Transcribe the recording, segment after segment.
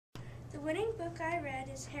winning book I read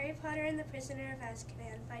is Harry Potter and the Prisoner of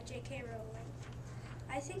Azkaban by J.K. Rowling.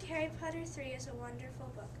 I think Harry Potter 3 is a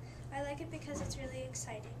wonderful book. I like it because it's really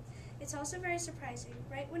exciting. It's also very surprising.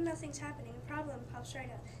 Right when nothing's happening, a problem pops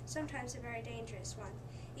right up, sometimes a very dangerous one.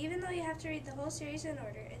 Even though you have to read the whole series in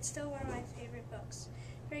order, it's still one of my favorite books.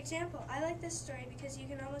 For example, I like this story because you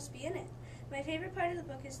can almost be in it. My favorite part of the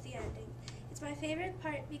book is the ending. It's my favorite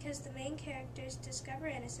part because the main characters discover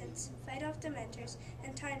innocence, fight off Dementors,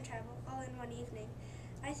 and time travel all in one evening.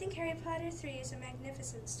 I think Harry Potter 3 is a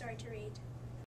magnificent story to read.